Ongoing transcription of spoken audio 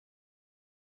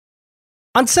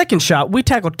On Second Shot, we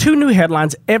tackle 2 new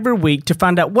headlines every week to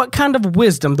find out what kind of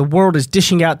wisdom the world is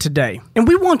dishing out today. And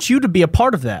we want you to be a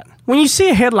part of that. When you see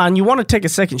a headline you want to take a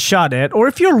second shot at, or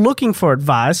if you're looking for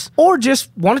advice, or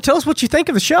just want to tell us what you think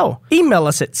of the show, email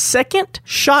us at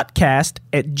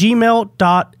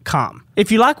secondshotcast@gmail.com.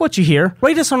 If you like what you hear,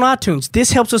 rate us on iTunes.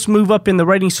 This helps us move up in the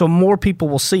ratings so more people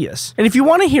will see us. And if you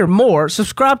want to hear more,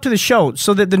 subscribe to the show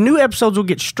so that the new episodes will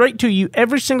get straight to you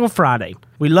every single Friday.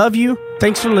 We love you.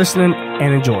 Thanks for listening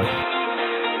and enjoy.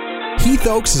 Heath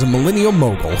Oaks is a millennial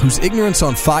mogul whose ignorance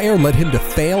on fire led him to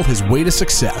fail his way to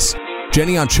success.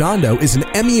 Jenny Anchondo is an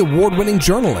Emmy Award-winning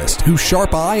journalist whose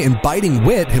sharp eye and biting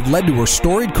wit have led to her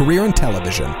storied career in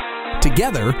television.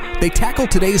 Together, they tackle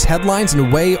today's headlines in a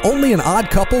way only an odd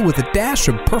couple with a dash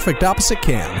of perfect opposite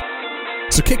can.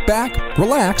 So kick back,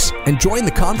 relax, and join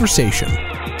the conversation.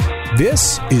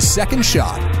 This is Second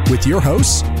Shot with your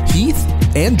hosts, Heath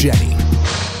and Jenny.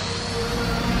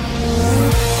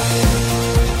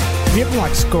 Have you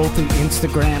ever scroll through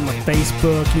Instagram or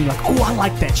Facebook and you're like, oh, I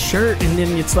like that shirt, and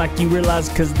then it's like you realize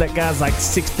because that guy's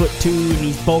 6'2" and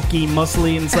he's bulky,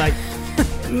 muscly, and it's like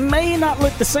may not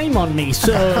look the same on me.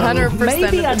 So 100%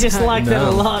 maybe I just like that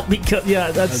a lot because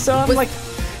so I'm like,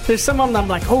 there's some of them I'm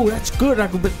like, oh, that's good.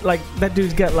 But that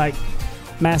dude's got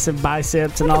massive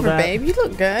biceps and all that. Babe, you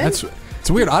look good. It's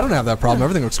weird. I don't have that problem.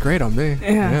 Everything looks great on me.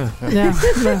 Yeah. No,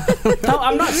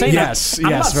 I'm not saying I'm not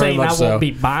saying I won't be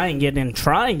buying it and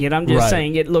trying it. I'm just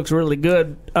saying it looks really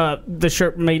good. The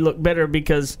shirt may look better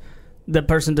because the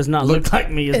person does not look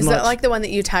like me as much. Is that like the one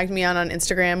that you tagged me on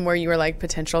Instagram where you were like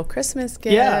potential Christmas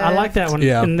gift? Yeah, I like that one.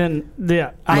 Yeah. And then,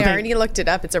 I already looked it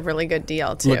up. It's a really good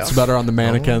deal, too. Looks better on the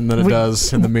mannequin than it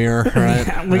does in the mirror, right?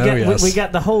 Yeah, we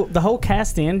got the whole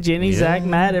cast in. Jenny, Zach,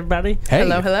 Matt, everybody. Hey.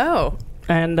 Hello.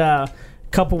 And a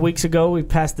couple weeks ago, we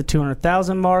passed the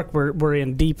 200,000 mark. We're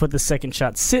in deep with the Second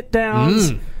Shot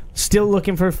sit-downs. Still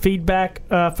looking for feedback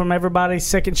from everybody.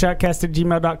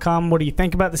 secondshotcast@gmail.com. What do you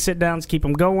think about the sit-downs? Keep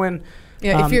them going.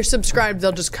 Yeah, if you're subscribed,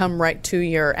 they'll just come right to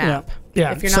your app.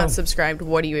 Yeah. If you're not subscribed,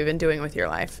 what are you even doing with your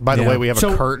life? By the way, we have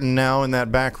a curtain now in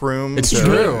that back room. It's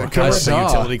true. It covers the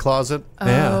utility closet.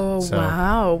 Oh,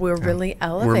 wow. We're really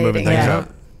elevating. We're moving things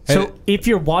up. So if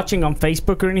you're watching on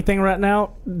Facebook or anything right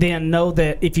now, then know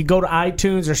that if you go to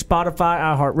iTunes or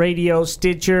Spotify, iHeartRadio,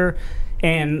 Stitcher,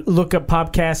 and look up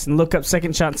podcasts and look up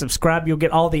Second Shot and subscribe, you'll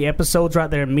get all the episodes right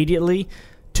there immediately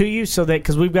to you, so that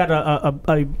because we've got a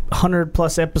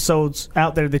 100+ episodes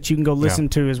out there that you can go listen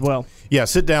to as well. Yeah,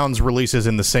 Sit Downs releases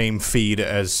in the same feed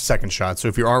as Second Shot. So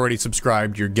if you're already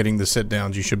subscribed, you're getting the Sit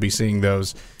Downs. You should be seeing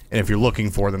those. And if you're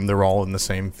looking for them, they're all in the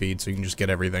same feed, so you can just get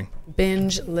everything.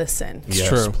 Binge listen. Yes,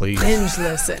 true. Please. Binge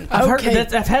listen.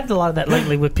 I've had a lot of that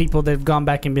lately with people that have gone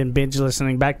back and been binge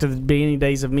listening back to the beginning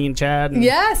days of me and Chad.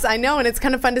 Yes, I know, and it's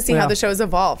kind of fun to see how the show's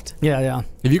evolved. Yeah.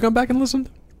 Have you gone back and listened?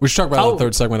 We should talk about it in the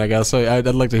third segment, I guess. So I'd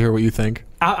like to hear what you think.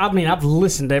 I mean, I've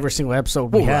listened to every single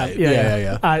episode we have. Right.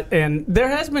 Yeah. And there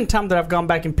has been time that I've gone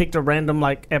back and picked a random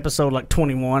episode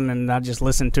 21, and I just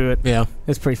listened to it. Yeah.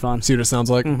 It's pretty fun. See what it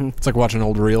sounds like? Mm-hmm. It's like watching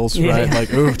old reels, Yeah.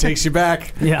 right? Ooh, takes you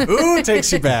back. Yeah. Ooh,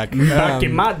 takes you back. Back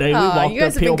in my day, we walked you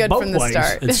guys have been good both from the ways.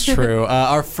 start. It's true.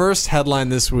 Our first headline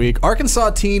this week: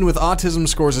 Arkansas teen with autism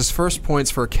scores his first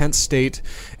points for Kent State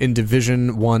in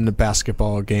Division I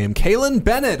basketball game. Kalen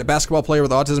Bennett, a basketball player with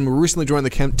autism who recently joined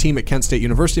the team at Kent State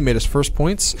University, made his first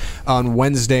points on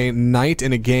Wednesday night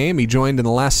in a game. He joined in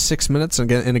the last 6 minutes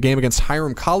in a game against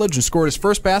Hiram College and scored his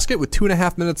first basket with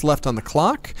 2.5 minutes left on the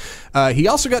clock. He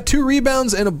also got 2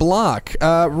 rebounds and a block.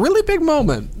 Really big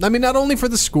moment. I mean, not only for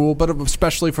the school, but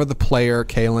especially for the player,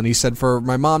 Kalen. He said, for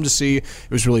my mom to see, it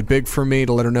was really big for me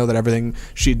to let her know that everything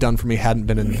she'd done for me hadn't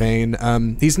been in vain.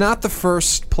 He's not the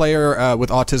first player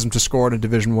with autism to score in a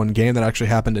Division I game. That actually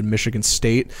happened in Michigan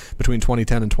State between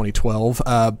 2010 and 2012.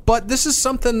 But this is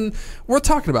something worth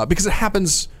talking about because it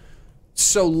happens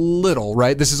so little,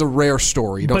 right? This is a rare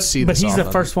story. You don't see this But he's often.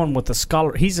 the first one with a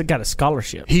scholar. He's got a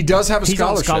scholarship. He does have a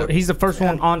scholarship. He's the first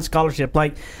one on scholarship.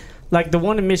 Like the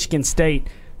one in Michigan State,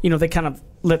 they kind of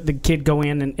let the kid go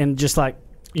in and just 5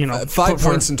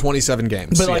 points in 27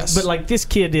 games. But this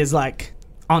kid is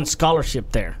on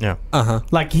scholarship there. Yeah.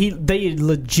 They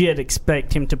legit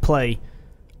expect him to play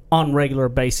on regular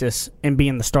basis and be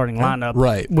in the starting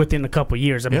lineup within a couple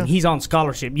years. I mean, he's on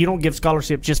scholarship. You don't give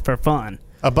scholarship just for fun.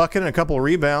 A bucket and a couple of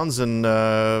rebounds, and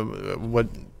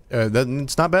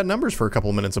it's not bad numbers for a couple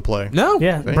of minutes of play. No.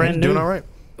 Yeah, brand new. Doing all right.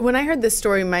 When I heard this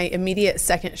story, my immediate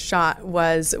second shot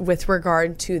was with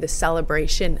regard to the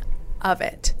celebration of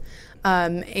it,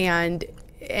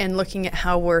 and looking at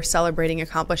how we're celebrating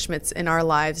accomplishments in our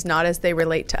lives, not as they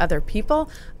relate to other people,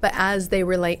 but as they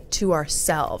relate to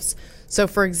ourselves. So,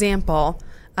 for example,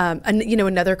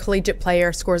 another collegiate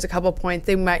player scores a couple points,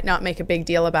 they might not make a big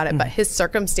deal about it, but his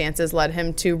circumstances led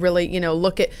him to really,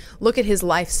 look at his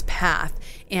life's path.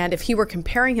 And if he were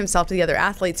comparing himself to the other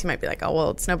athletes, he might be like, oh, well,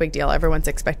 it's no big deal. Everyone's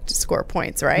expected to score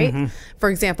points, right? For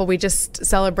example, we just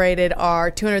celebrated our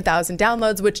 200,000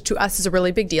 downloads, which to us is a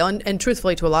really big deal. And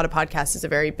truthfully, to a lot of podcasts is a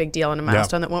very big deal and a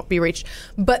milestone that won't be reached.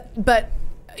 But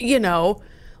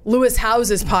Lewis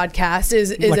House's podcast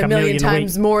is Like a million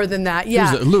times a more than that.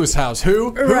 Yeah. Lewis House.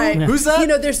 Who? Right. Who's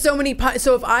that? There's so many.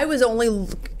 So if I was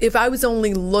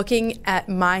only looking at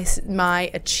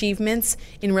my achievements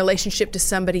in relationship to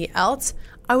somebody else,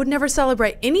 I would never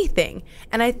celebrate anything.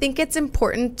 And I think it's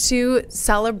important to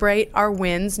celebrate our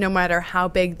wins, no matter how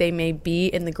big they may be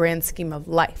in the grand scheme of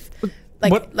life.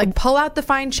 Like pull out the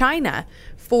fine china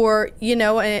for,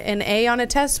 an A on a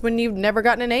test when you've never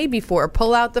gotten an A before.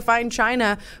 Pull out the fine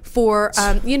china for,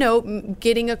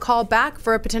 getting a call back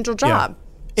for a potential job.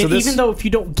 Yeah. So even though if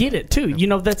you don't get it, too,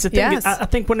 that's the thing. Yes. I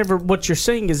think whenever what you're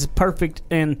saying is perfect,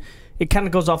 and it kind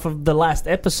of goes off of the last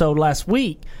episode last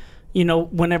week,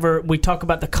 whenever we talk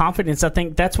about the confidence, I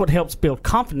think that's what helps build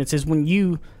confidence is when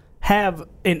you have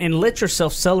and let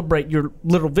yourself celebrate your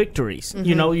little victories,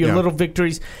 your little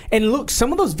victories. And look,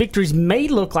 some of those victories may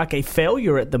look like a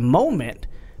failure at the moment,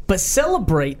 but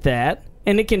celebrate that,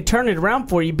 and it can turn it around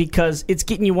for you because it's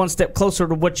getting you one step closer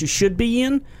to what you should be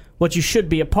in, what you should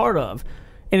be a part of.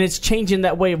 And it's changing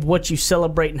that way of what you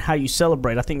celebrate and how you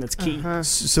celebrate. I think that's key.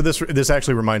 So this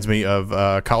actually reminds me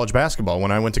of college basketball.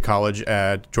 When I went to college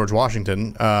at George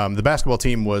Washington, the basketball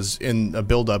team was in a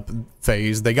build-up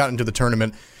phase. They got into the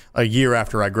tournament a year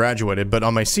after I graduated. But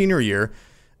on my senior year,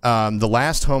 the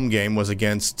last home game was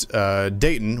against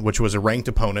Dayton, which was a ranked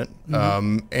opponent,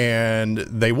 and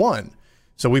they won.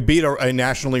 So we beat a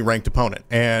nationally ranked opponent.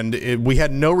 And we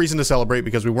had no reason to celebrate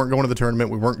because we weren't going to the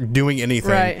tournament. We weren't doing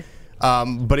anything. Right.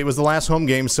 But it was the last home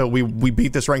game, so we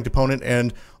beat this ranked opponent,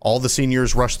 and all the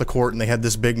seniors rushed the court, and they had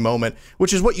this big moment,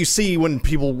 which is what you see when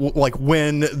people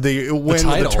win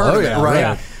the tournament,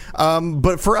 right?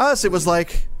 But for us, it was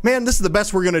like, man, this is the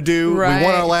best we're going to do. Right. We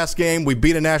won our last game. We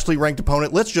beat a nationally ranked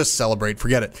opponent. Let's just celebrate.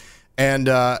 Forget it. And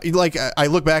I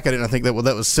look back at it and I think that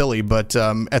was silly, but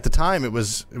at the time it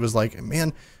was like,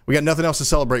 man, we got nothing else to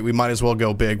celebrate. We might as well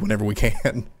go big whenever we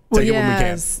can. Take it when we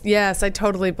can. Yes, I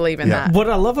totally believe in that. What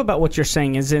I love about what you're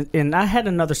saying is, and I had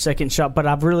another second shot, but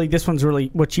this one's really,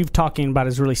 what you've talking about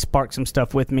has really sparked some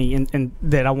stuff with me and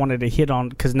that I wanted to hit on,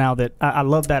 because now that I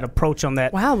love that approach on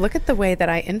that. Wow, look at the way that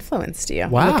I influenced you.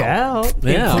 Wow. Look out,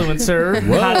 influencer,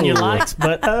 hiding your likes.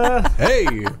 But,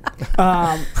 hey.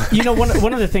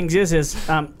 One of the things is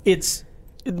it's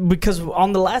because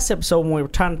on the last episode when we were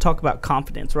trying to talk about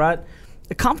confidence, right?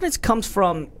 The confidence comes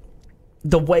from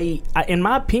the way, in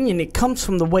my opinion, it comes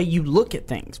from the way you look at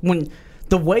things. When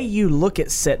the way you look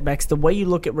at setbacks, the way you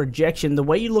look at rejection, the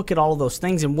way you look at all of those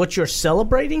things and what you're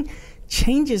celebrating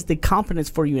changes the confidence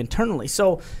for you internally.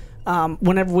 So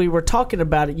whenever we were talking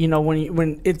about it,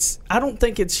 when it's, I don't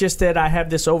think it's just that I have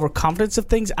this overconfidence of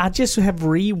things. I just have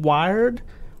rewired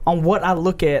on what I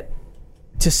look at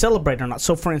to celebrate or not.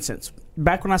 So for instance,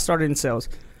 back when I started in sales,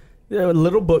 there was a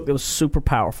little book that was super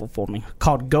powerful for me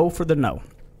called Go for the No.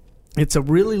 It's a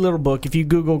really little book. If you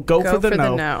Google Go for the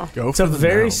No. It's a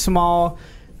very small,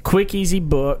 quick, easy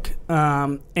book,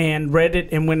 and read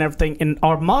it and went everything. And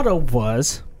our motto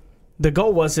was, the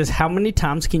goal was, is how many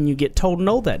times can you get told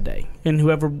no that day? And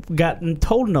whoever gotten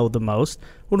told no the most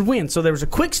would win. So there was a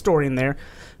quick story in there.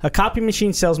 A copy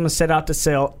machine salesman set out to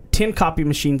sell 10 copy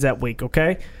machines that week,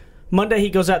 okay? Monday he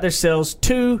goes out there, sells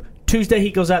 2. Tuesday,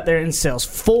 he goes out there and sells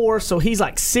 4. So he's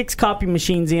like 6 copy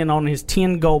machines in on his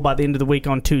 10 goal by the end of the week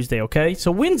on Tuesday, okay?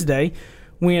 So Wednesday,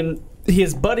 when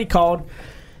his buddy called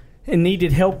and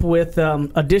needed help with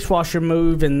a dishwasher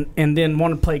move and then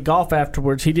wanted to play golf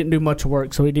afterwards, he didn't do much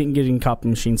work, so he didn't get any copy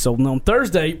machines sold. And on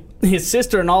Thursday, his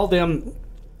sister and all them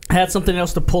had something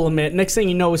else to pull him at. Next thing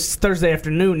you know, it's Thursday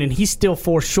afternoon, and he's still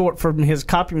 4 short from his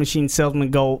copy machine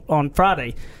salesman goal on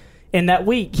Friday. And that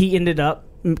week, he ended up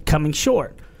coming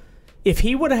short. If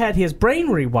he would have had his brain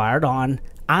rewired on,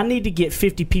 I need to get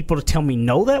 50 people to tell me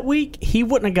no that week, he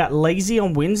wouldn't have got lazy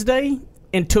on Wednesday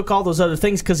and took all those other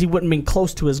things because he wouldn't have been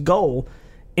close to his goal.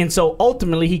 And so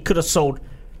ultimately, he could have sold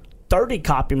 30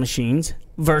 copy machines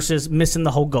versus missing the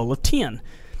whole goal of 10.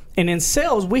 And in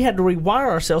sales, we had to rewire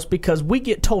ourselves because we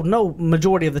get told no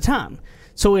majority of the time.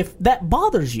 So if that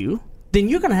bothers you, then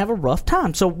you're going to have a rough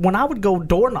time. So when I would go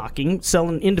door knocking,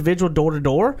 selling individual door to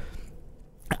door,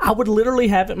 I would literally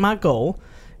have at my goal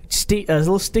a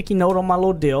little sticky note on my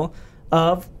little deal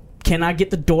of, can I get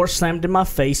the door slammed in my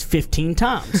face 15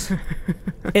 times?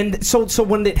 And so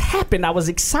when it happened, I was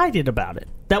excited about it.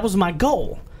 That was my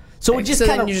goal. So it just so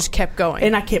kind then of you just kept going.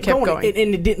 and I kept going.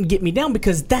 And it didn't get me down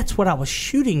because that's what I was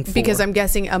shooting for. Because I'm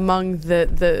guessing among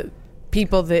the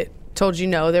people that told you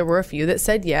no, there were a few that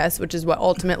said yes, which is what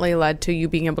ultimately led to you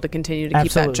being able to continue to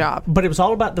keep that job. But it was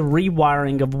all about the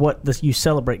rewiring of what you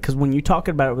celebrate. Because when you talk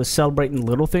about it with celebrating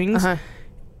little things,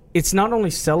 it's not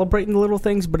only celebrating the little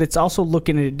things, but it's also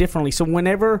looking at it differently. So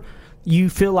whenever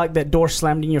you feel like that door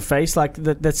slammed in your face, like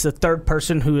that's the third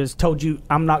person who has told you,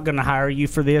 I'm not going to hire you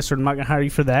for this or I'm not going to hire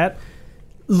you for that,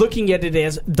 looking at it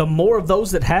as the more of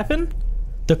those that happen,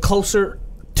 the closer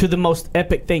to the most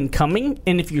epic thing coming.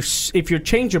 And if you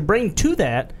change your brain to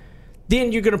that,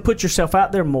 then you're going to put yourself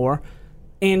out there more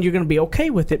and you're going to be okay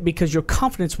with it because your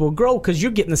confidence will grow because you're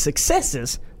getting the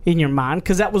successes in your mind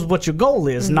because that was what your goal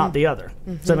is, not the other.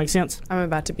 Does that make sense? I'm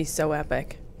about to be so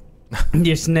epic.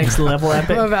 Just next level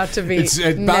epic. I'm about to be. It's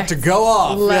about to go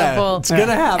off. Level. Yeah, it's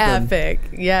gonna happen. Epic.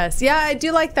 Yes. Yeah, I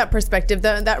do like that perspective.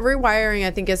 That rewiring,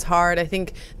 I think, is hard. I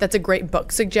think that's a great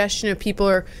book suggestion if people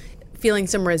are feeling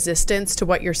some resistance to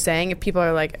what you're saying. If people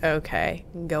are like, okay,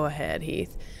 go ahead,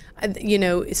 Heath.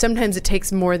 Sometimes it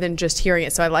takes more than just hearing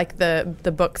it. So I like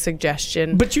the book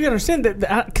suggestion. But you understand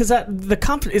that because the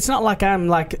confidence, it's not like I'm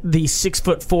like the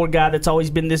 6'4" guy that's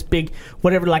always been this big,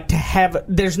 whatever. Like to have,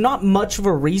 there's not much of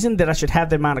a reason that I should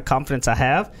have the amount of confidence I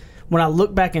have. When I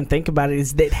look back and think about it,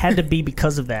 is that it had to be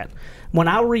because of that. When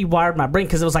I rewired my brain,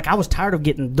 because it was like I was tired of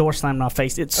getting the door slammed in my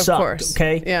face. It sucked. Of course.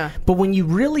 Okay. Yeah. But when you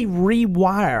really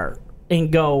rewire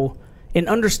and go. And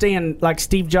understand, like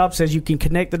Steve Jobs says, you can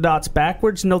connect the dots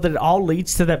backwards, know that it all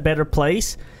leads to that better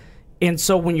place. And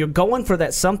so when you're going for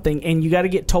that something and you got to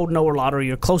get told no a lot or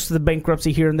you're close to the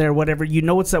bankruptcy here and there, whatever, you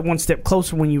know it's that one step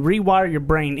closer when you rewire your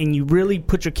brain and you really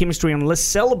put your chemistry on. Let's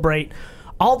celebrate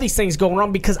all these things going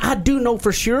wrong because I do know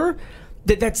for sure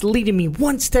that that's leading me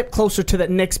one step closer to that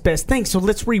next best thing. So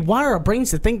let's rewire our brains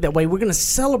to think that way. We're going to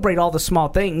celebrate all the small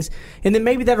things, and then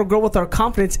maybe that'll grow with our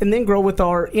confidence and then grow with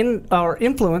our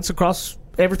influence across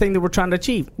everything that we're trying to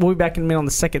achieve. We'll be back in a minute on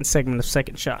the second segment of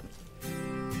Second Shot.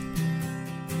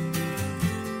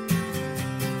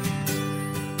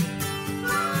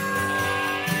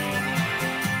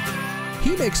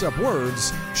 He makes up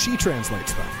words, she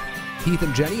translates them. Heath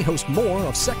and Jenny host more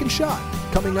of Second Shot,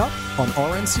 coming up on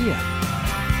RNCN.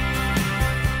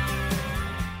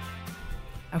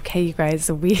 Okay, you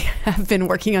guys, we have been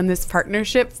working on this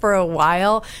partnership for a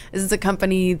while. This is a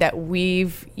company that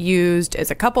we've used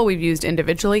as a couple, we've used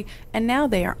individually, and now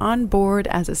they are on board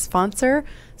as a sponsor.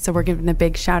 So we're giving a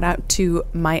big shout out to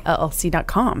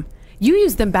myllc.com. You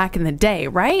used them back in the day,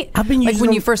 right? I've been using like when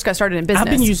them, you first got started in business. I've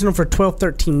been using them for 12,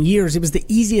 13 years. It was the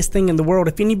easiest thing in the world.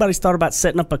 If anybody's thought about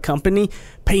setting up a company,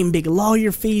 paying big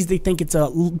lawyer fees, they think it's a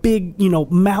big,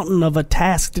 mountain of a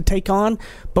task to take on.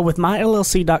 But with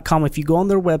myllc.com, if you go on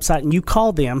their website and you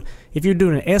call them, if you're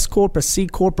doing an S Corp, a C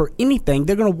Corp, or anything,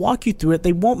 they're going to walk you through it.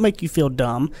 They won't make you feel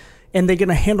dumb. And they're going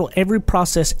to handle every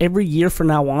process every year from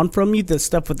now on from you, the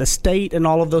stuff with the state and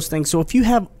all of those things. So if you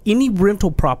have any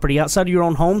rental property outside of your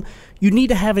own home, you need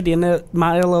to have it in an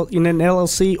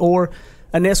LLC or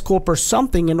an S Corp or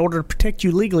something in order to protect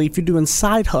you legally if you're doing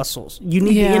side hustles. You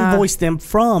need to invoice them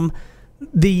from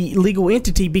the legal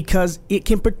entity because it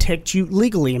can protect you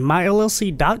legally.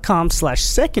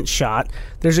 myllc.com/second shot.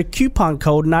 There's a coupon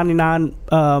code 99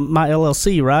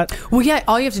 myllc, right? Well, yeah,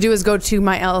 all you have to do is go to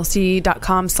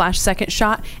myllc.com/second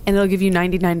shot and it'll give you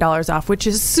 $99 off, which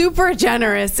is super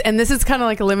generous. And this is kind of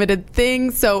like a limited thing.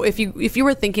 So if you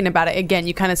were thinking about it, again,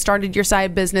 you kind of started your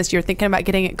side business, you're thinking about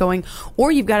getting it going,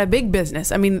 or you've got a big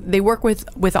business. I mean, they work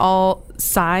with all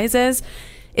sizes.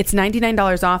 It's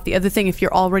 $99 off. The other thing, if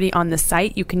you're already on the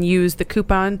site, you can use the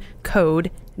coupon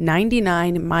code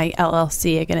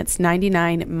 99myllc. Again, it's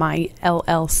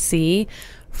 99myllc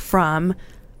from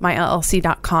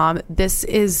myllc.com. This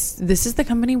is the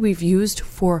company we've used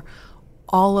for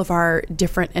all of our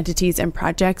different entities and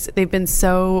projects. They've been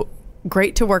so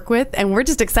great to work with, and we're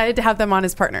just excited to have them on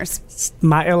as partners.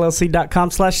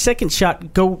 myllc.com/second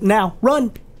shot. Go now.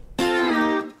 Run.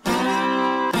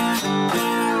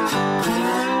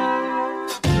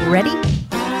 Ready?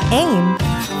 Aim.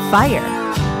 Fire.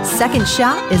 Second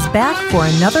Shot is back for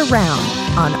another round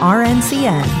on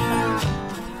RNCN.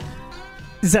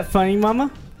 Is that funny,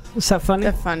 Mama? Is that funny?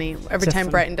 That's funny. Every time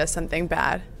funny? Brighton does something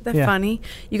bad. Isn't that funny?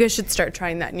 You guys should start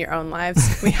trying that in your own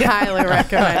lives. We highly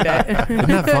recommend it. Isn't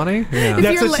that funny? Yeah.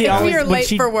 If you're late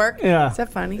for work, yeah. is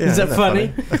that funny? Is that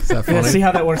funny? Is that funny? Yeah, see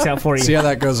how that works out for you. See how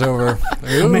that goes over.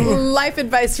 Life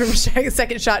advice from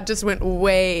Second Shot just went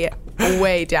way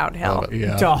downhill.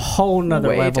 Yeah. It's a whole nother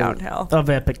Way level downhill. of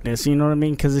epicness. You know what I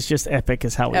mean? Because it's just epic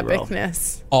is how we roll.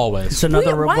 Epicness. Always. It's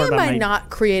another Why word am I made. not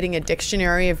creating a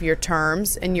dictionary of your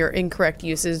terms and your incorrect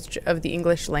usage of the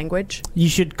English language? You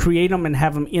should create them and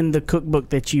have them in the cookbook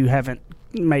that you haven't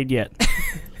made yet.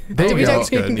 There Did you we go. talk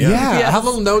to- Good, Yeah, Yes. have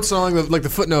little notes along like the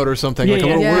footnote or something, Yeah, like a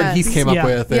yeah. little word Yes. Heath came up Yeah.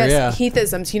 with. There, Yes, yeah.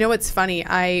 Heathisms. You know what's funny?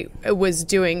 I was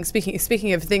doing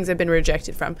speaking of things I've been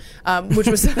rejected from, which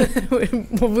was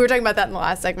we were talking about that in the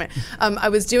last segment. I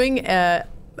was doing a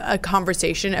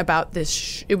conversation about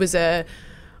this. It was I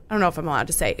don't know if I'm allowed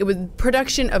to say. It was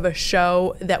production of a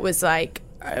show that was like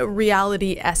a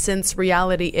reality essence,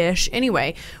 reality-ish.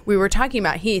 Anyway, we were talking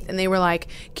about Heath, and they were like,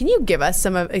 "Can you give us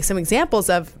some examples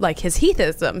of like his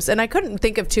Heathisms?" And I couldn't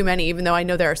think of too many, even though I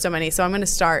know there are so many. So I'm going to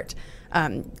start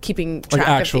keeping track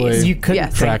actually- of these. You couldn't Yes.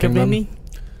 think Tracking of them. any?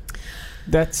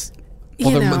 That's...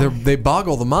 Well, You know. they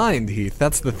boggle the mind, Heath.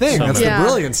 That's the thing. So That's Yeah. the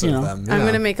brilliance You of know, them. I'm Yeah.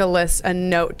 going to make a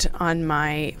note on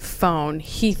my phone,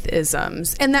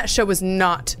 Heathisms. And that show was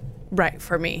not right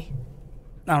for me.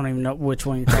 I don't even know which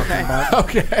one you're talking about.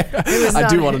 Okay. It was I not-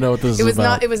 do want to know what this it is was about.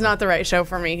 Not, it was not the right show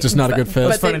for me. Just not a good fit.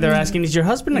 It's funny they're asking, is your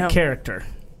husband No. a character?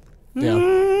 Yeah.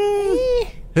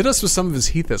 Hit us with some of his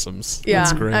Heathisms. Yeah,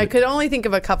 That's great. I could only think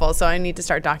of a couple, so I need to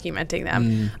start documenting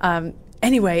them.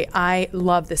 Anyway, I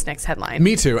love this next headline.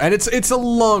 Me too, and it's a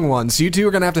long one, so you two are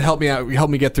gonna have to help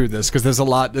me get through this because there's a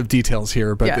lot of details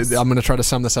here. But Yes. I'm gonna try to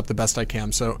sum this up the best I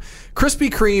can. So, Krispy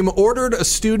Kreme ordered a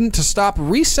student to stop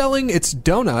reselling its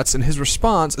donuts, and his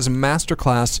response is a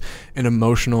masterclass in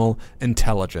emotional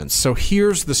intelligence. So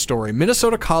here's the story: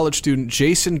 Minnesota college student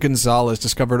Jason Gonzalez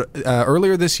discovered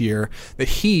earlier this year that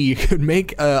he could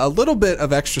make a little bit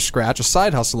of extra scratch, a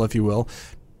side hustle, if you will,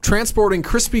 transporting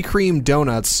Krispy Kreme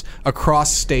donuts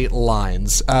across state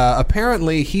lines.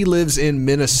 Apparently, he lives in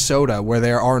Minnesota, where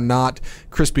there are not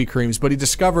Krispy Kremes, but he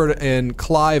discovered in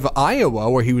Clive,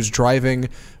 Iowa, where he was driving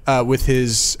with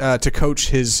his to coach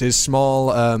his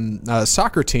small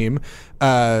soccer team,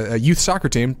 youth soccer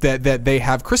team, that they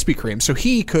have Krispy Kreme. So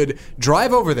he could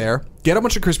drive over there, get a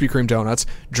bunch of Krispy Kreme donuts,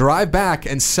 drive back,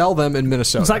 and sell them in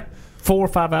Minnesota. It's like 4 or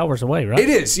 5 hours away, right? It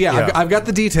is, yeah. Yeah. I've got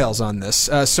the details on this.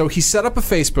 So he set up a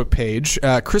Facebook page,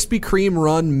 Krispy Kreme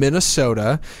Run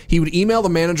Minnesota. He would email the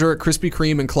manager at Krispy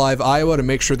Kreme in Clive, Iowa to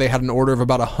make sure they had an order of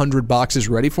about 100 boxes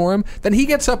ready for him. Then he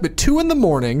gets up at 2 in the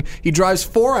morning. He drives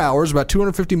 4 hours, about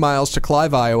 250 miles to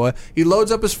Clive, Iowa. He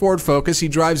loads up his Ford Focus. He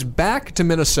drives back to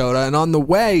Minnesota, and on the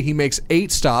way, he makes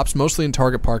 8 stops, mostly in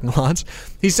Target parking lots.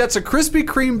 He sets a Krispy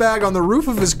Kreme bag on the roof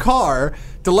of his car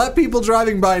to let people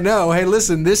driving by know, hey,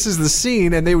 listen, this is the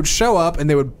scene, and they would show up and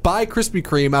they would buy Krispy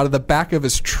Kreme out of the back of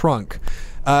his trunk.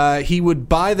 He would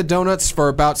buy the donuts for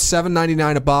about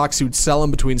 $7.99 a box. He would sell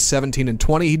them between $17 and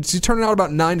 $20. He'd turn out about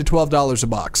 $9 to $12 a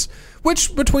box,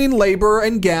 which between labor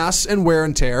and gas and wear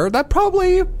and tear, that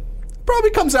probably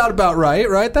comes out about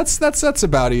right? That's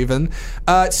about even.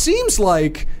 It seems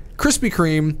like Krispy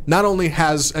Kreme not only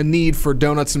has a need for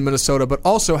donuts in Minnesota, but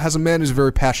also has a man who's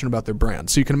very passionate about their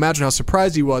brand. So you can imagine how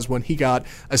surprised he was when he got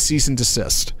a cease and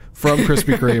desist from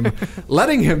Krispy Kreme,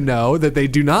 letting him know that they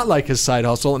do not like his side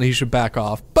hustle and he should back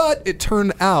off. But it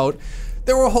turned out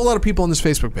there were a whole lot of people on this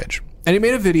Facebook page. And he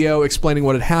made a video explaining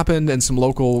what had happened, and some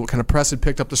local kind of press had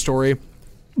picked up the story.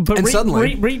 But And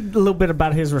suddenly- read a little bit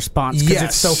about his response, because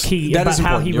it's so key that about is how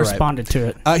important. he You're right. responded to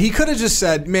it. He could have just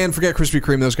said, man, forget Krispy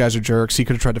Kreme, those guys are jerks. He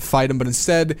could have tried to fight him, but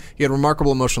instead, he had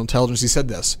remarkable emotional intelligence. He said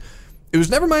this: it was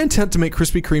never my intent to make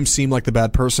Krispy Kreme seem like the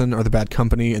bad person or the bad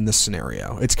company in this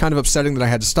scenario. It's kind of upsetting that I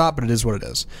had to stop, but it is what it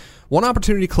is. One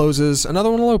opportunity closes, another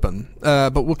one will open.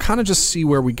 But we'll kind of just see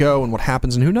where we go and what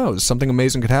happens, and who knows, something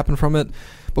amazing could happen from it.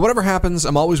 But whatever happens,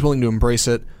 I'm always willing to embrace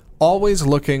it. Always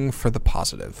looking for the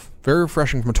positive. Very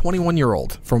refreshing from a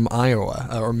 21-year-old from Iowa,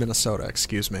 or Minnesota,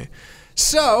 excuse me.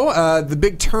 So, the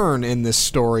big turn in this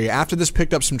story, after this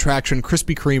picked up some traction,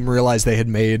 Krispy Kreme realized they had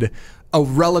made a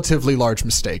relatively large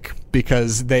mistake,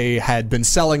 because they had been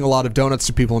selling a lot of donuts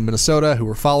to people in Minnesota who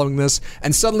were following this,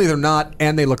 and suddenly they're not,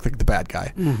 and they look like the bad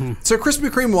guy. Mm-hmm. So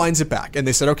Krispy Kreme winds it back, and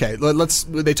they said, okay,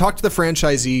 they talked to the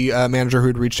franchisee manager who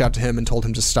had reached out to him and told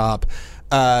him to stop.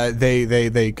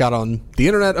 They got on the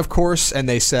internet, of course, and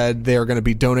they said they are going to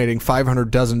be donating 500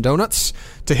 dozen donuts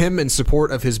to him in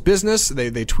support of his business.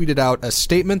 They tweeted out a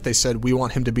statement. They said, we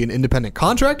want him to be an independent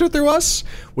contractor through us.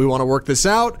 We want to work this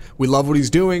out. We love what he's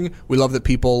doing. We love that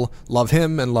people love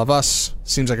him and love us.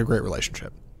 Seems like a great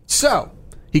relationship. So,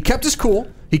 He kept his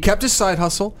cool. He kept his side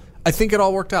hustle. I think it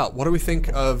all worked out. What do we think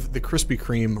of the Krispy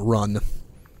Kreme run?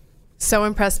 So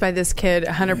impressed by this kid.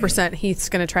 100% Heath's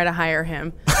going to try to hire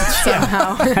him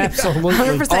somehow. Absolutely.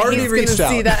 100% Already Heath's going reached to out.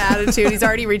 see that attitude. He's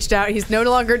already reached out. He's no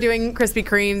longer doing Krispy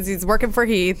Kremes. He's working for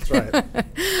Heath. That's right.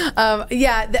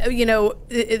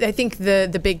 I think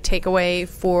the big takeaway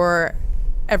for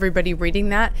everybody reading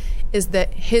that is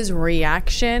that his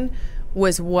reaction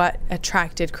was what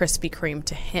attracted Krispy Kreme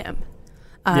to him.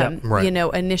 Right.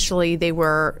 Initially they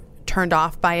were turned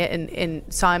off by it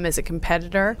and saw him as a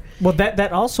competitor. Well,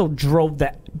 that also drove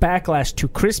that backlash to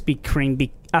Krispy Kreme,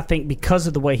 I think, because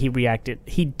of the way he reacted.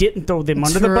 He didn't throw them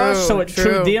under the bus, so it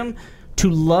drew them to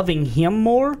loving him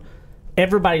more.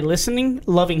 Everybody listening,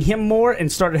 loving him more, and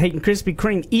started hating Krispy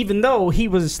Kreme, even though he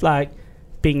was like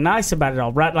being nice about it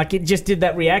all, right? Like it just did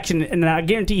that reaction, and I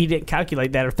guarantee he didn't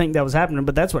calculate that or think that was happening,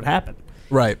 but that's what happened.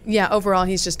 Right. Yeah, overall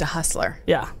he's just a hustler.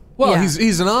 Yeah. Well, Yeah.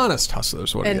 he's an honest hustler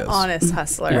is what he is. An honest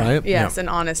hustler. Right? Yes, Yeah. an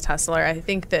honest hustler. I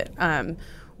think that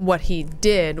what he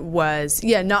did was,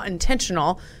 not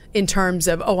intentional in terms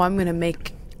of, I'm going to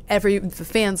make the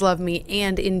fans love me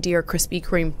and endear Krispy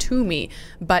Kreme to me.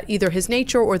 But either his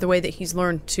nature or the way that he's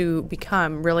learned to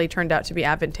become really turned out to be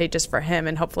advantageous for him.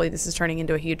 And hopefully this is turning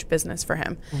into a huge business for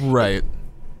him. Right.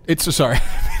 Sorry,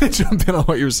 jump in on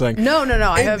what you were saying. No.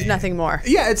 I have nothing more.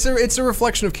 Yeah, it's a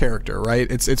reflection of character, right?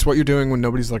 It's what you're doing when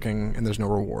nobody's looking and there's no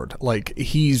reward. Like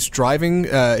he's driving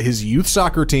his youth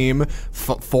soccer team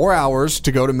 4 hours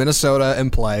to go to Minnesota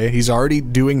and play. He's already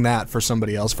doing that for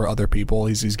somebody else, for other people.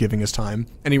 He's giving his time,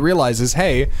 and he realizes,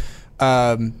 hey,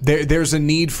 there's a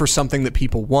need for something that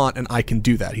people want, and I can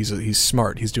do that. He's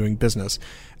smart. He's doing business,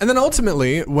 and then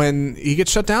ultimately, when he gets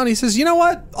shut down, he says, you know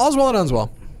what? All's well that ends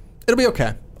well. It'll be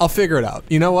okay. I'll figure it out.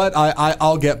 You know what?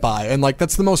 I'll get by. And like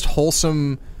that's the most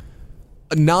wholesome,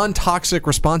 non-toxic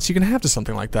response you can have to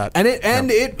something like that. And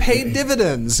it paid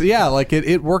dividends. Yeah, like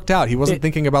it worked out. He wasn't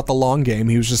thinking about the long game.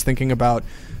 He was just thinking about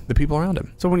the people around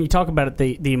him. So when you talk about it,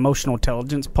 the emotional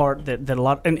intelligence part that a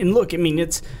lot and look, I mean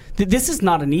this is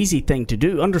not an easy thing to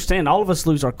do. Understand, all of us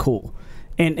lose our cool.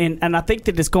 And I think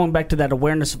that it's going back to that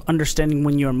awareness of understanding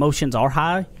when your emotions are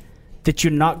high, that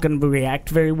you're not going to react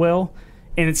very well.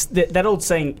 And it's that old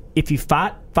saying, if you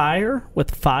fight fire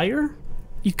with fire,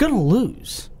 you're going to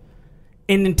lose.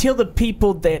 And until the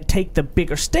people that take the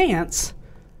bigger stance,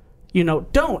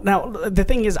 don't. Now, the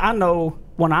thing is, I know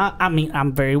when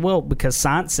I'm very well, because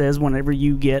science says whenever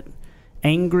you get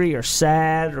angry or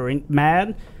sad or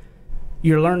mad,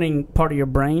 your learning part of your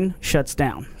brain shuts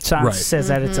down. Science says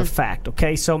that it's a fact,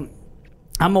 okay? So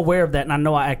I'm aware of that, and I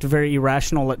know I act very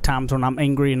irrational at times when I'm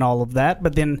angry and all of that,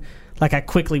 but then I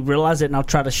quickly realize it, and I'll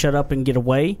try to shut up and get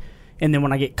away. And then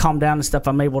when I get calmed down and stuff,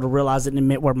 I'm able to realize it and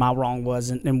admit where my wrong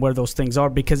was and where those things are.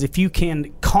 Because if you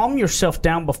can calm yourself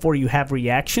down before you have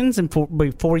reactions and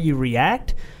before you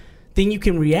react, then you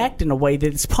can react in a way that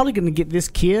it's probably going to get this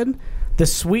kid the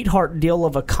sweetheart deal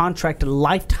of a contract a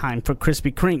lifetime for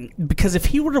Krispy Kreme. Because if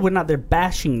he would have went out there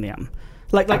bashing them,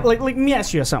 like let me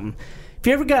ask you something. If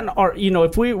you ever got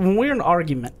when we're in an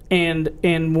argument and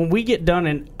when we get done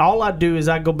and all I do is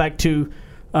I go back to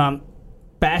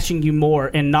bashing you more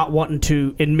and not wanting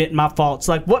to admit my faults,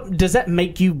 like what does that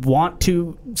make you want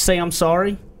to say I'm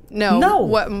sorry? No.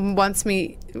 What wants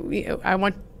me,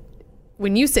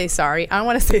 when you say sorry, I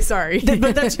want to say sorry.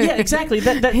 But that's exactly.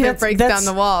 That breaks down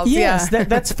the walls. Yes, yeah.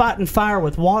 That's fighting fire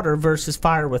with water versus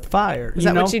fire with fire. Is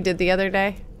that what you did the other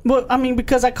day? Well, I mean,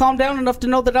 because I calmed down enough to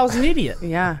know that I was an idiot.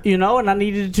 Yeah. And I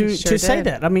needed to say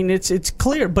that. I mean, it's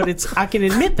clear, but I can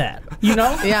admit that,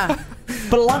 Yeah.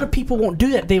 But a lot of people won't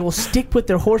do that. They will stick with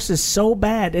their horses so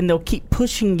bad, and they'll keep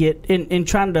pushing it and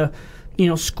trying to,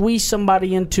 squeeze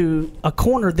somebody into a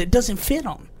corner that doesn't fit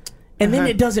them. And then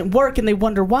it doesn't work, and they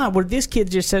wonder why. Where this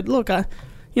kid just said, look,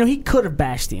 he could have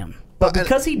bashed him. But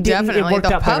because he didn't, definitely, it worked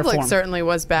out better for the public him. certainly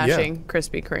was bashing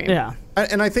Krispy Kreme. Yeah.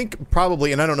 And I think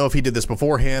probably, and I don't know if he did this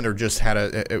beforehand or just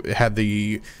had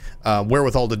the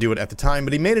wherewithal to do it at the time,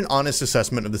 but he made an honest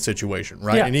assessment of the situation,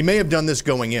 right? Yeah. And he may have done this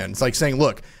going in. It's like saying,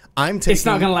 look, I'm taking... It's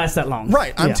not going to last that long.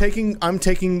 Right. I'm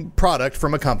taking product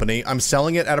from a company. I'm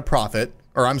selling it at a profit,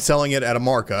 or I'm selling it at a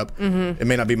markup. It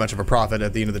may not be much of a profit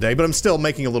at the end of the day, but I'm still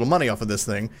making a little money off of this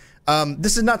thing.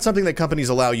 This is not something that companies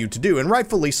allow you to do, and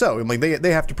rightfully so. I mean,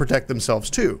 they have to protect themselves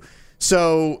too.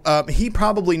 So he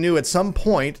probably knew at some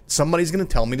point somebody's going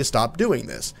to tell me to stop doing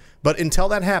this. But until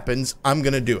that happens, I'm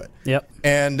going to do it. Yep.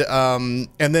 And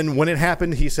then when it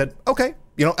happened, he said, okay.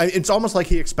 It's almost like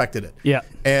he expected it. Yeah.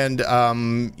 And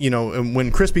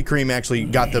when Krispy Kreme actually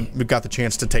got the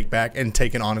chance to take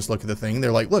an honest look at the thing,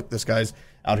 they're like, look, this guy's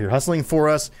out here hustling for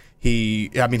us.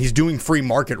 He's doing free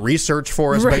market research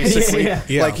for us, basically.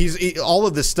 Yeah. Like all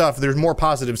of this stuff. There's more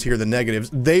positives here than negatives.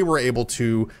 They were able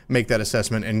to make that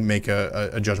assessment and make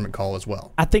a judgment call as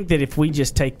well. I think that if we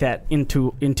just take that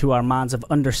into our minds of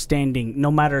understanding, no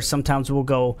matter, sometimes we'll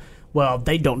go, well,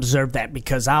 they don't deserve that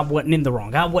because I wasn't in the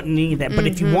wrong. I wasn't any of that. But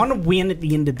if you want to win at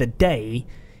the end of the day,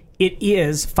 it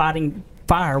is fighting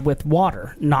fire with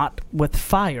water, not with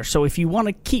fire. So if you want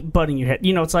to keep butting your head,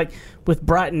 it's like with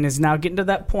Brighton is now getting to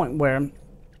that point where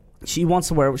she wants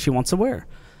to wear what she wants to wear.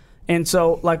 And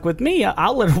so, like with me,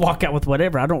 I'll let her walk out with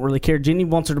whatever. I don't really care. Jenny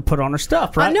wants her to put on her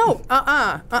stuff, right? No.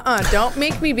 Don't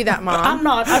make me be that mom. I'm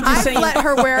not. I'm just saying. I've let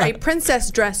her wear a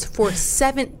princess dress for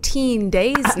 17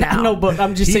 days now. No, but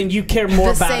I'm just saying you care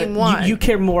more about same it. one. You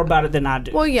care more about it than I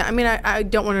do. Well, yeah. I mean, I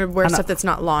don't want to wear stuff that's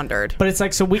not laundered. But it's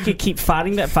like, so we could keep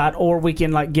fighting that fight, or we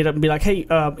can like get up and be like, hey,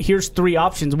 here's 3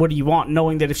 options. What do you want?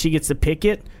 Knowing that if she gets to pick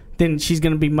it, then she's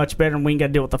going to be much better, and we ain't got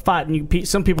to deal with the fight. And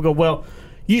some people go, well,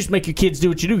 you just make your kids do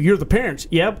what you do. You're the parents.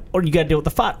 Yep. Or you got to deal with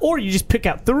the fight. Or you just pick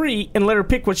out 3 and let her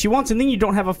pick what she wants, and then you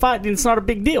don't have a fight, and it's not a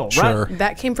big deal, Sure. right?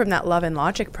 That came from that Love and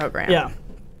Logic program. Yeah.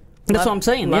 That's what I'm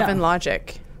saying. Love yeah. and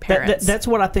Logic parents. That's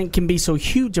what I think can be so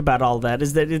huge about all that,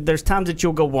 is that there's times that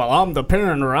you'll go, well, I'm the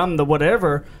parent or I'm the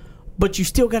whatever, but you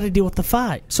still got to deal with the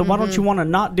fight. So why don't you want to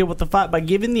not deal with the fight by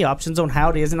giving the options on how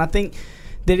it is? And I think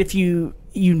that if you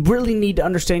really need to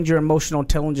understand your emotional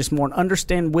intelligence more and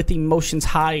understand with emotions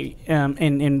high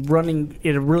and running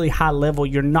at a really high level,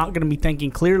 you're not going to be thinking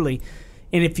clearly.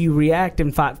 And if you react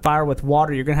and fight fire with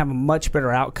water, you're going to have a much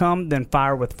better outcome than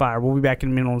fire with fire. We'll be back in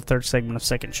a minute on the third segment of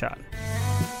Second Shot.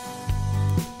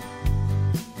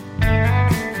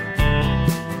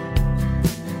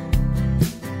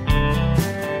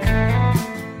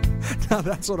 Now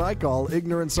that's what I call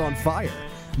ignorance on fire.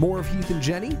 More of Heath and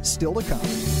Jenny still to come.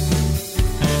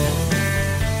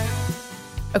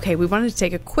 Okay, we wanted to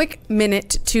take a quick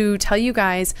minute to tell you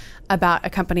guys about a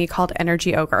company called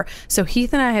Energy Ogre. So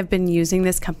Heath and I have been using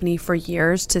this company for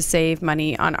years to save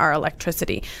money on our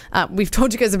electricity. We've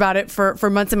told you guys about it for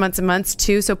months and months and months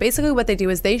too. So basically what they do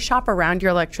is they shop around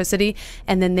your electricity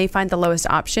and then they find the lowest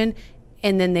option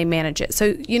and then they manage it.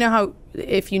 So you know how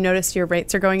if you notice your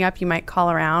rates are going up, you might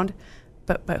call around.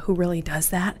 But who really does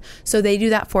that? So they do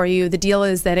that for you. The deal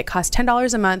is that it costs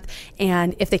 $10 a month,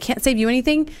 and if they can't save you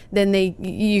anything, then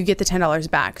you get the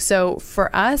 $10 back. So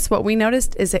for us, what we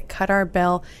noticed is it cut our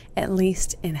bill at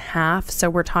least in half. So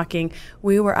we're talking,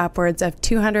 we were upwards of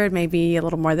 $200, maybe a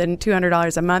little more than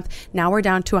 $200 a month. Now we're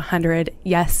down to $100.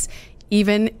 Yes,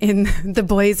 even in the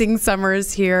blazing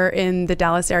summers here in the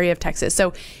Dallas area of Texas.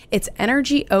 So it's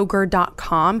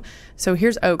energyogre.com. So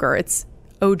here's Ogre. It's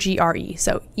OGRE.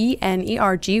 So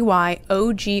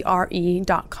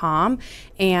ENERGYOGRE.com.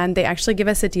 And they actually give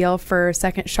us a deal for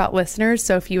Second Shot listeners.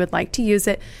 So if you would like to use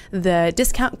it, the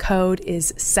discount code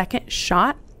is Second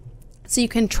Shot. So you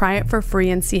can try it for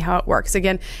free and see how it works.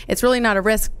 Again, it's really not a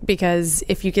risk because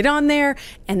if you get on there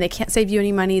and they can't save you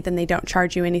any money, then they don't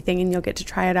charge you anything and you'll get to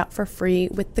try it out for free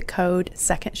with the code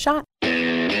Second Shot.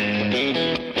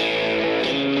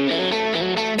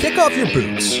 Kick off your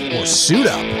boots or suit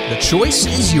up. The choice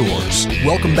is yours.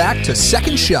 Welcome back to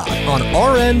Second Shot on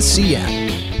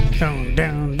RNCN.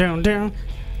 Down.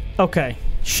 Okay.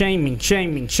 Shaming.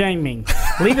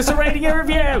 Leave us a rating and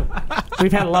review.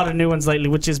 We've had a lot of new ones lately,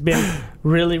 which has been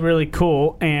really, really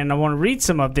cool. And I want to read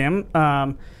some of them.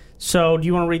 So do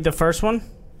you want to read the first one?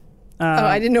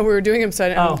 I didn't know we were doing them, so I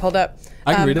didn't have them pulled up.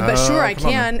 I can read it. But sure, I come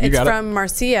on, can. man. You It's got it. from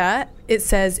Marcia. It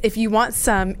says, if you want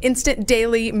some instant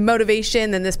daily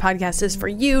motivation, then this podcast is for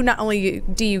you. Not only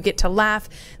do you get to laugh,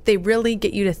 they really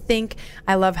get you to think.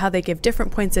 I love how they give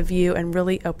different points of view and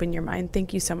really open your mind.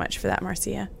 Thank you so much for that,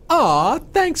 Marcia. Aw,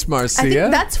 thanks, Marcia. I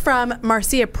think that's from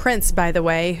Marcia Prince, by the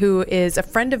way, who is a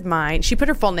friend of mine. She put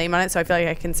her full name on it, so I feel like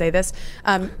I can say this.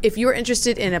 If you're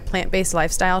interested in a plant-based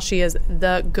lifestyle, she is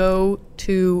the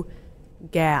go-to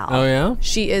gal. Oh, yeah?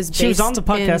 She is based She was on the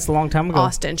podcast in a long time ago.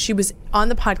 Austin. She was on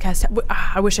the podcast.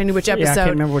 I wish I knew which episode. I can't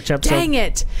remember which episode. Dang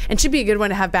it. And she'd be a good one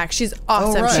to have back. She's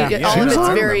awesome. right. She get, Yeah, all of yeah. it's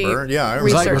I very remember. Yeah, I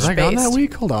remember. research was I based. gone that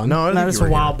week? Hold on. No, I No, think this you was a were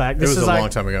while here. back. It This was is a like long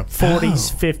time ago.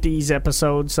 40s, 50s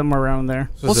episode, somewhere around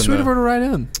there. Well, This sweet is of her to write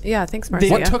in. Yeah, thanks,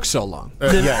 Marcia. What took so long?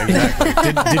 Yeah,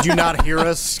 exactly. did you not hear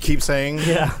us keep saying?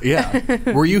 Yeah.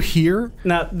 Yeah. Were you here?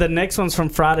 Now, the next one's from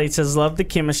Friday. It says, love the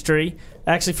chemistry.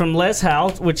 Actually, from Les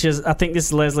Howe, which is, I think this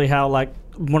is Leslie Howe, like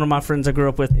one of my friends I grew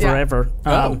up with forever.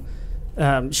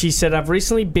 She said, I've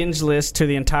recently binge listened to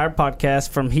the entire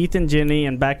podcast from Heath and Jenny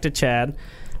and back to Chad.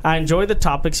 I enjoy the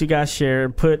topics you guys share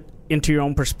and put into your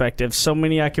own perspective. So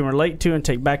many I can relate to and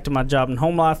take back to my job and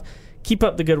home life. Keep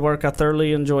up the good work. I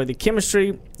thoroughly enjoy the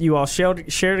chemistry you all share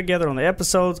together on the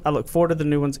episodes. I look forward to the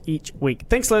new ones each week.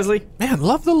 Thanks, Leslie. Man,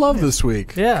 love the love this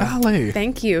week. Yeah. Golly.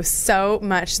 Thank you so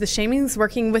much. The Shaming's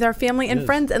working with our family and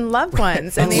friends and loved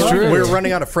ones. And That's true. We're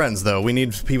running out of friends, though. We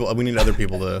need people. We need other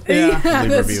people to Yeah, leave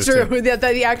that's reviews true. too.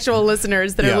 The actual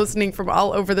listeners that Yeah. are listening from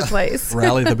all over the place.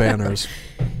 Rally the banners.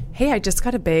 Hey, I just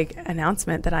got a big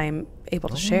announcement that I am able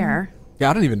to share. Yeah,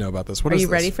 I didn't even know about this. What Are is you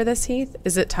this? ready for this, Heath?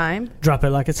 Is it time? Drop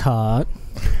it like it's hot.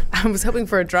 I was hoping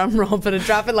for a drum roll, but a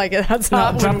drop it like it's No,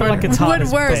 hot drop it like it's hot would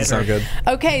is work. better. Sound good.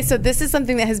 Okay, so this is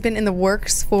something that has been in the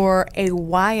works for a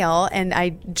while, and I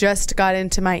just got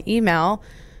into my email,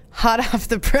 hot off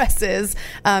the presses,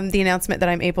 the announcement that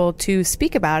I'm able to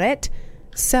speak about it.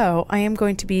 So I am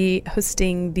going to be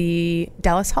hosting the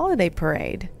Dallas Holiday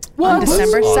Parade on What?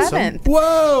 December That's awesome. 7th.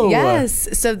 Whoa.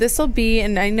 Yes. So this will be,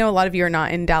 and I know a lot of you are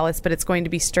not in Dallas, but it's going to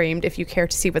be streamed if you care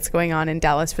to see what's going on in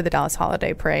Dallas for the Dallas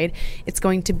Holiday Parade. It's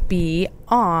going to be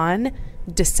on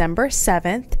December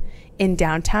 7th in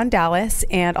downtown Dallas,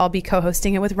 and I'll be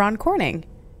co-hosting it with Ron Corning,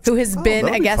 who has been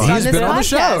that'll a be guest fun. on He's this been on the podcast.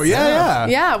 show. Yeah.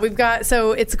 Yeah, we've got,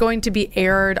 so it's going to be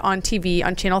aired on TV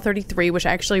on Channel 33, which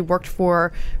I actually worked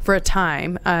for a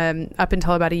time, up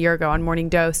until about a year ago on Morning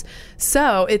Dose.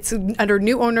 So it's under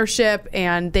new ownership,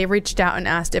 and they reached out and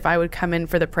asked if I would come in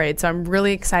for the parade. So I'm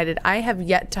really excited. I have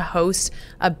yet to host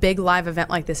a big live event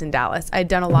like this in Dallas. I'd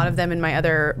done a lot of them in my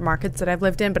other markets that I've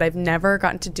lived in, but I've never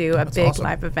gotten to do a big awesome.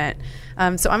 live event.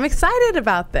 So I'm excited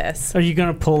about this. Are you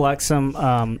going to pull like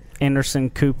some Anderson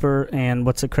Cooper and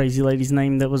what's the crazy lady's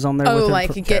name that was on there with Oh, him?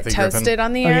 like get Kathy toasted Griffin.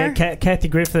 on the Oh, air? yeah, Kathy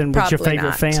Griffin was your Probably favorite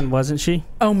not. fan, wasn't she?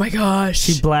 Oh my gosh.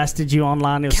 She blasted you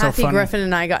online. It was Kathy so funny. Griffin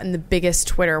and I got in the biggest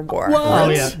Twitter war. Oh,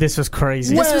 yeah. This was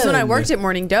crazy. This was when I When? worked at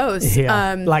Morning Dose.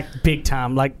 Yeah, like big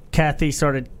time. Like Kathy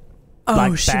started like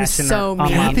she was bashing so her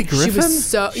mean. online. Kathy Griffin? She was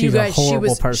so, She's you a guys, she horrible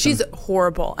was, person. she's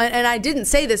horrible. And I didn't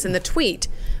say this in the tweet,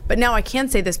 but now I can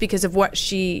say this because of what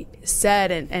she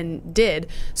said and did.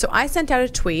 So I sent out a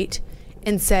tweet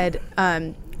and said,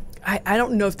 I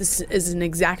don't know if this is an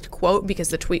exact quote because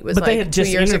the tweet was But like they had 2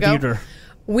 just years ago. interviewed her.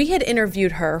 We had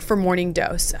interviewed her for Morning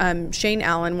Dose. Shane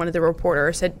Allen, one of the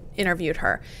reporters, had interviewed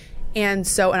her. And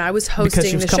I was Because hosting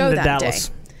she was the show coming to that Dallas.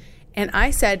 day. And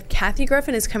I said, Kathy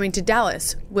Griffin is coming to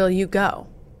Dallas. Will you go? ?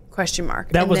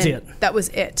 That And was then it. That was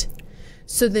it.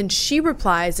 So then she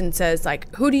replies and says,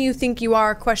 like, who do you think you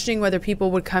are? Questioning whether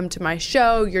people would come to my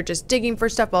show. You're just digging for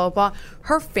stuff, blah, blah, blah.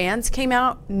 Her fans came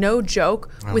out, no joke,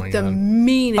 with the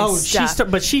meanest Oh, stuff.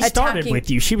 but she started attacking- with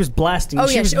you. She was blasting. Oh,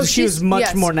 she yeah. was, she was much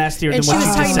yes. more nastier and than what she was she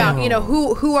talking just said.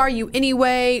 about, who are you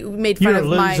anyway? Made fun You're a of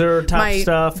loser type my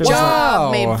stuff. It was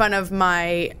job. like- Made fun of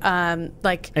my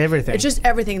like Everything. Just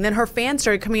everything. And then her fans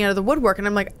started coming out of the woodwork, and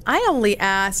I'm like, I only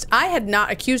asked. I had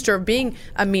not accused her of being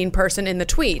a mean person in the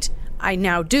tweet. I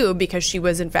now do because she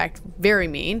was in fact very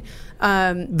mean.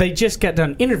 They just got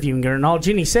done interviewing her, and all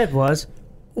Jenny said was,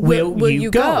 "Will you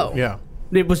go?" Yeah.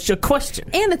 It was a question.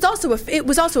 And it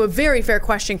was also a very fair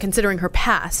question considering her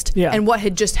past Yeah. and what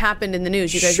had just happened in the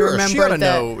news. You guys Sure, remember she ought to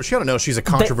know. She ought to know she's a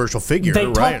controversial figure, They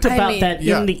right? talked about I mean- that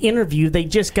Yeah. in the interview. They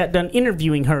just got done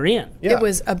interviewing her in. Yeah. It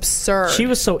was absurd. She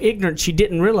was so ignorant she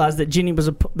didn't realize that Jenny was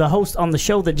the host on the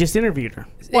show that just interviewed her.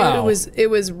 Wow. It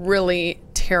was really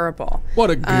terrible. What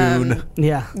a goon.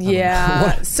 Yeah.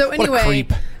 Yeah. So a anyway,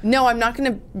 creep. no, I'm not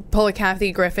going to pull a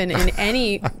Kathy Griffin in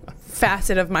any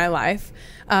facet of my life.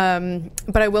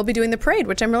 But I will be doing the parade,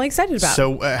 which I'm really excited about.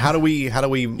 So how do we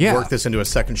Yeah. work this into a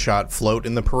second shot float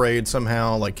in the parade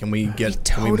somehow? Like, can we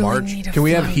march? need a Can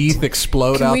we have float. Heath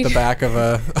explode Can out we- the back of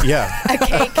a... Yeah. a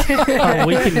cake? Oh,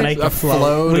 we can make A a float.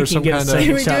 float We or can some get a kind of- second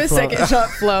Can we do shot a float. second shot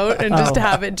float and just Oh.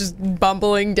 have it just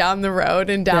bumbling down the road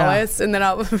in Dallas, and then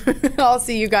I'll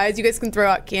see you guys. You guys can throw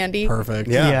out candy. Perfect.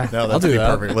 Yeah. Yeah. No, I'll that'd do be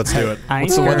that. perfect. Let's do it. I ain't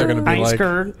What's the weather scared. gonna be I ain't like?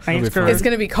 scared. I ain't It'll be scared. fun. It's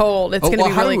going to be cold. It's going to be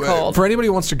how really do we- cold. For anybody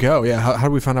who wants to go, how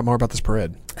do we find out more about this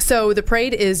parade? So the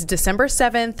parade is December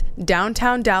 7th,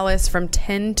 downtown Dallas from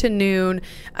 10 to noon.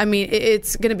 I mean,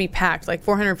 it's going to be packed. Like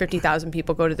 450,000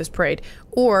 people go to this parade.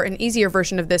 Or an easier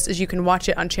version of this is you can watch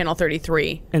it on Channel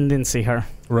 33. And then see her.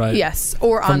 Right. Yes,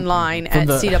 or online at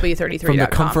CW33.com. From the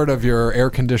comfort of your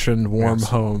air-conditioned, warm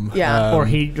home. Yeah. Or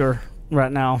heater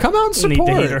right now. Come out and Need the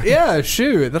support. heater. Yeah,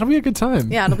 shoot. That'll be a good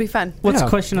time. Yeah, it'll be fun. What's Yeah. the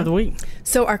question of the week?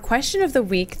 So our question of the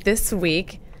week this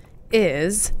week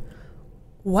is,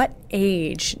 what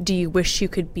age do you wish you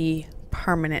could be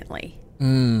permanently?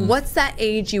 What's that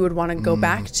age you would want to go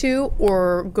back to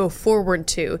or go forward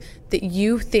to that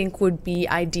you think would be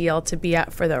ideal to be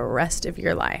at for the rest of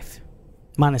your life?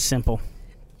 Mine is simple.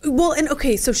 Well, and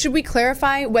okay, so should we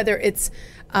clarify whether it's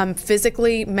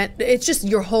physically, it's just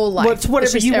your whole life. Well, it's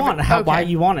whatever just you want. Why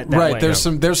you want it that way.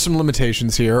 Right. There's some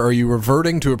limitations here. Are you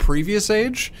reverting to a previous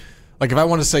age? Like if I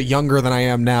want to say younger than I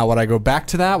am now, would I go back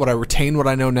to that? Would I retain what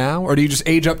I know now? Or do you just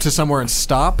age up to somewhere and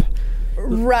stop?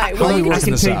 Right. How Well, are you you can I working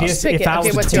can this tell you out? this: Pick if it. I was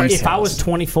Okay, what's 20, yours? if I was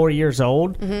 24 years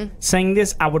old saying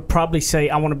this, I would probably say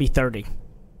I want to be 30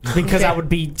 because I would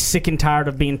be sick and tired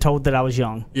of being told that I was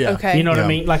young. Yeah. Okay. You know what I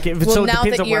mean? Like, well, so it now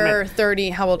depends that on where I'm you're at. 30,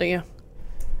 how old are you?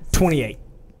 28.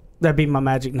 That'd be my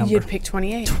magic number. You'd pick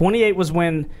 28. 28 was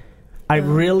when I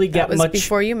really That got was much.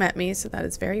 before you met me, so that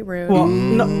is very rude. Well,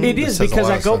 no, it is says a because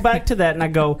lot I of go stuff. back to that and I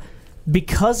go,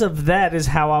 because of that is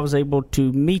how I was able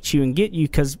to meet you and get you,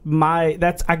 because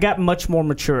I got much more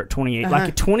mature at 28. Like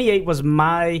at 28 was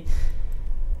my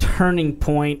turning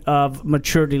point of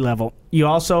maturity level.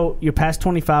 You're past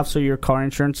 25, so your car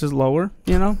insurance is lower.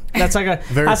 You know, that's like a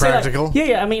Very I say, like, practical.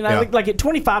 yeah. I mean, Yeah. like at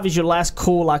 25 is your last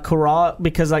cool like hurrah,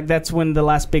 because like that's when the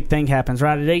last big thing happens.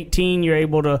 Right at 18, you're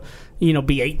able to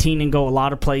be 18 and go a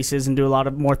lot of places and do a lot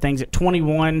of more things. At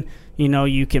 21,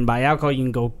 you can buy alcohol, you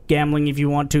can go gambling if you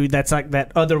want to. That's like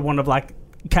that other one of like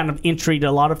kind of entry to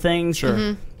a lot of things.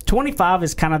 Sure. 25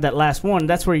 is kind of that last one.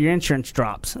 That's where your insurance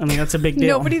drops. I mean, that's a big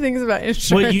deal. Nobody thinks about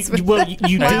insurance. Well, you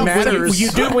do. matters. You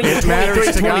do when you're It matters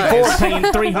 23, to 24, guys. paying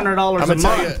 $300 a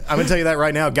month. I'm gonna tell you that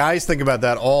right now. Guys think about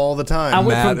that all the time. I went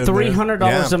Matt from in there.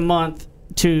 $300 Yeah. a month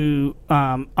to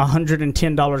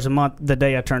 $110 a month the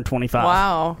day I turned 25.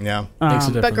 Wow. yeah. Makes a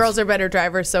difference. But girls are better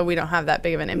drivers, so we don't have that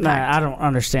big of an Nah, impact. I don't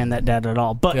understand that data at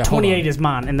all. But Yeah, hold 28 on. is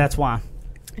mine, and that's why.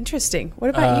 Interesting. What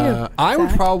about you? I would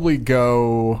Zach? probably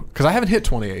go because I haven't hit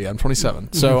 28 yet. I'm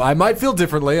 27, so I might feel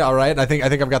differently. All right, I think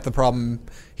I've got the problem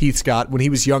Heath's got. When he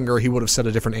was younger, he would have said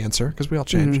a different answer because we all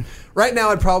change. Right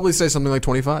now, I'd probably say something like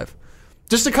 25.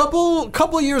 Just a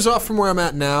couple years off from where I'm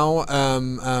at now,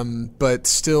 but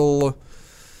still.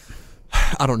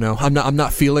 I don't know. I'm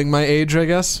not feeling my age, I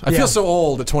guess. I feel so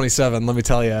old at 27, let me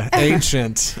tell you.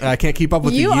 Ancient. I can't keep up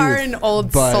with You the youth. are an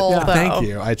old but soul, though. Thank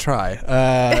you. I try.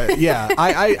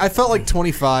 I felt like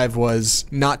 25 was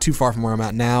not too far from where I'm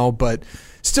at now, but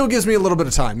still gives me a little bit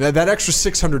of time. That extra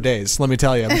 600 days, let me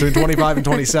tell you, between 25 and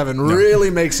 27 really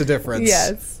makes a difference.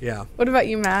 Yes. Yeah. What about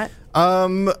you, Matt?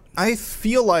 I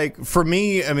feel like for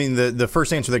me, I mean, the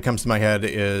first answer that comes to my head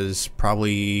is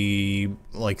probably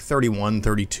like 31,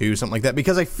 32, something like that,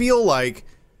 because I feel like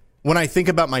when I think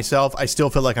about myself, I still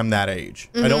feel like I'm that age.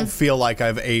 I don't feel like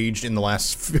I've aged in the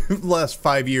last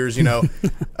 5 years,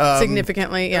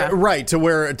 Significantly, yeah. Right, to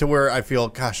where I feel,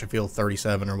 gosh, I feel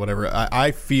 37 or whatever.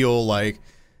 I feel like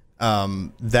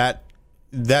that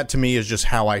to me is just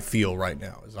how I feel right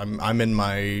now. Is I'm in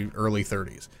my early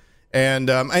 30s. And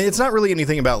it's not really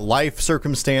anything about life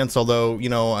circumstance, although,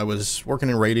 I was working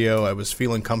in radio, I was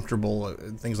feeling comfortable,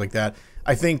 things like that.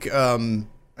 I think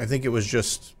it was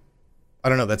just, I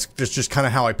don't know, that's just kind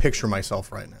of how I picture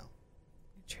myself right now.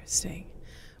 Interesting.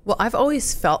 Well, I've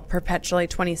always felt perpetually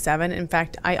 27. In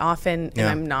fact, I often,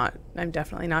 Yeah. and I'm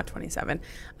definitely not 27.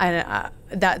 And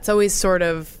that's always sort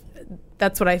of,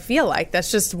 that's what I feel like.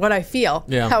 That's just what I feel.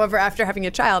 Yeah. However, after having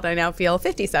a child, I now feel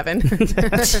 57.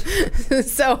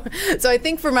 So I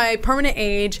think for my permanent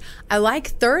age, I like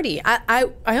 30. I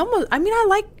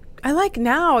like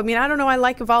now. I mean, I don't know. I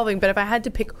like evolving, but if I had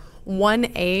to pick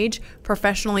one age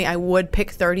professionally, I would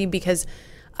pick 30 because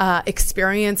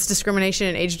experience discrimination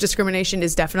and age discrimination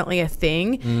is definitely a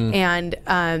thing. And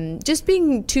just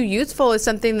being too youthful is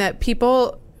something that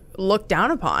people look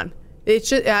down upon.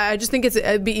 I just think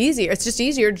it'd be easier. It's just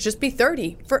easier to just be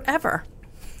 30 forever.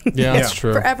 Yeah, that's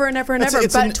true. Forever and ever and ever.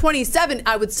 It's But an- 27,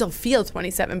 I would still feel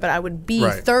 27, but I would be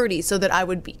Right. 30 so that I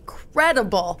would be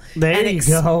credible There and you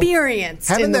go.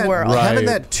 experienced in the world. Right. Having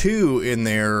that two in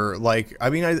there, like, I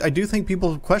mean, I do think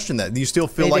people question that. You still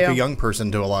feel They like do. a young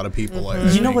person to a lot of people. I You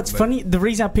know think, what's but- funny? The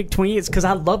reason I picked 28 is because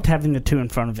I loved having the 2 in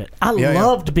front of it. I Yeah, yeah.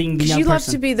 loved being the Because young you love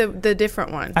person. to be the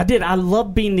different one. I did. I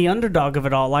love being the underdog of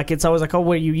it all. Like, it's always like, oh,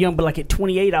 well, you're young. But, like, at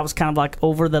 28, I was kind of, like,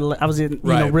 I was in,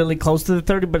 Right. really close to the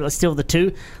 30, but still the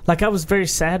 2. Like, I was very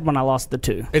sad when I lost the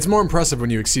 2. It's more impressive when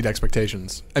you exceed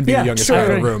expectations and be Yeah, the youngest true. guy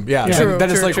in the room. Yeah, Yeah. then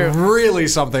it's True, like true. really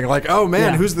something. Like, oh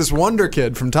man, Yeah. who's this wonder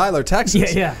kid from Tyler,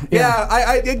 Texas? Yeah.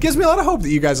 It gives me a lot of hope that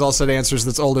you guys all said answers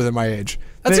that's older than my age.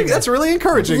 There you go. That's really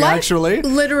encouraging, Life actually.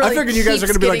 literally I figured you guys are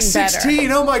keeps going to be like getting better.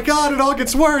 16. Oh my god, it all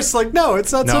gets worse. Like, no,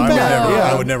 it's not No, so I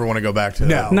bad. would never want to go back to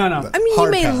No. that. No. I mean, Hard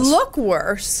you may pass. look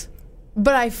worse,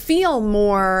 but I feel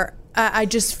more I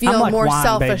just I'm feel like more wine,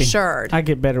 self-assured. baby. I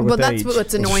get better with Well, that's age.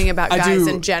 what's annoying about I guys do-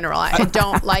 in general. I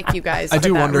don't like you guys I for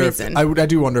do that wonder reason. if I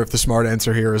do wonder if the smart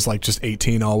answer here is like just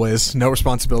 18 always, no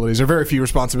responsibilities or very few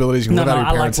responsibilities. You can live out of your I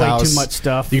like parents' way house. too much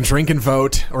stuff. You can drink and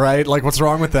vote, right? Like, what's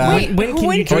wrong with that? Wait, when can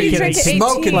when you can drink you at drink at 18?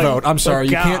 Smoke and 18? vote. I'm sorry,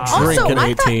 you can't God. drink Also, at I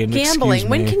 18. thought gambling. Excuse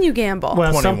When me. can you gamble?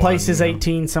 Well, some 21, places yeah.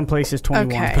 18, some places 21.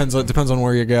 Okay. Depends on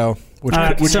where you go. Which All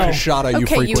right, which so- Kashada you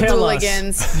Okay, you frequent. Tell us,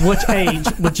 hooligans. which age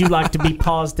would you like to be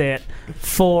paused at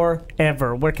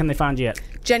forever? Where can they find you at?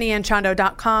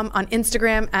 JennyAnchondo.com, on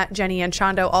Instagram at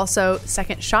JennyAnchondo. Also,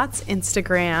 Second Shots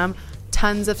Instagram.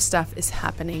 Tons of stuff is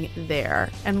happening there.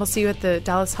 And we'll see you at the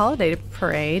Dallas Holiday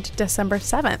Parade, December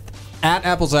 7th. At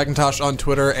Apple Zackintosh on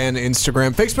Twitter and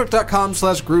Instagram.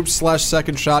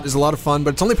 Facebook.com/groups/second shot is a lot of fun,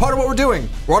 but it's only part of what we're doing.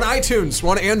 We're on iTunes.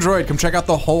 We're on Android. Come check out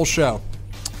the whole show.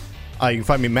 You can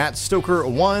find me, Matt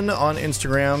Stoker1, on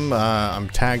Instagram. I'm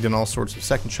tagged in all sorts of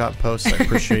second shot posts. I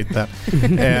appreciate that.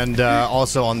 And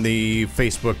also on the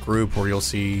Facebook group where you'll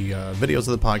see videos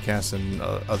of the podcast and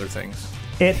other things.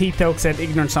 At Heath Oaks, at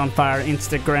Ignorance on Fire,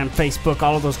 Instagram, Facebook,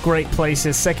 all of those great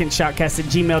places.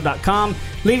 Secondshotcast@gmail.com.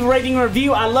 Leave a rating or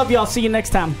review. I love y'all. See you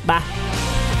next time. Bye.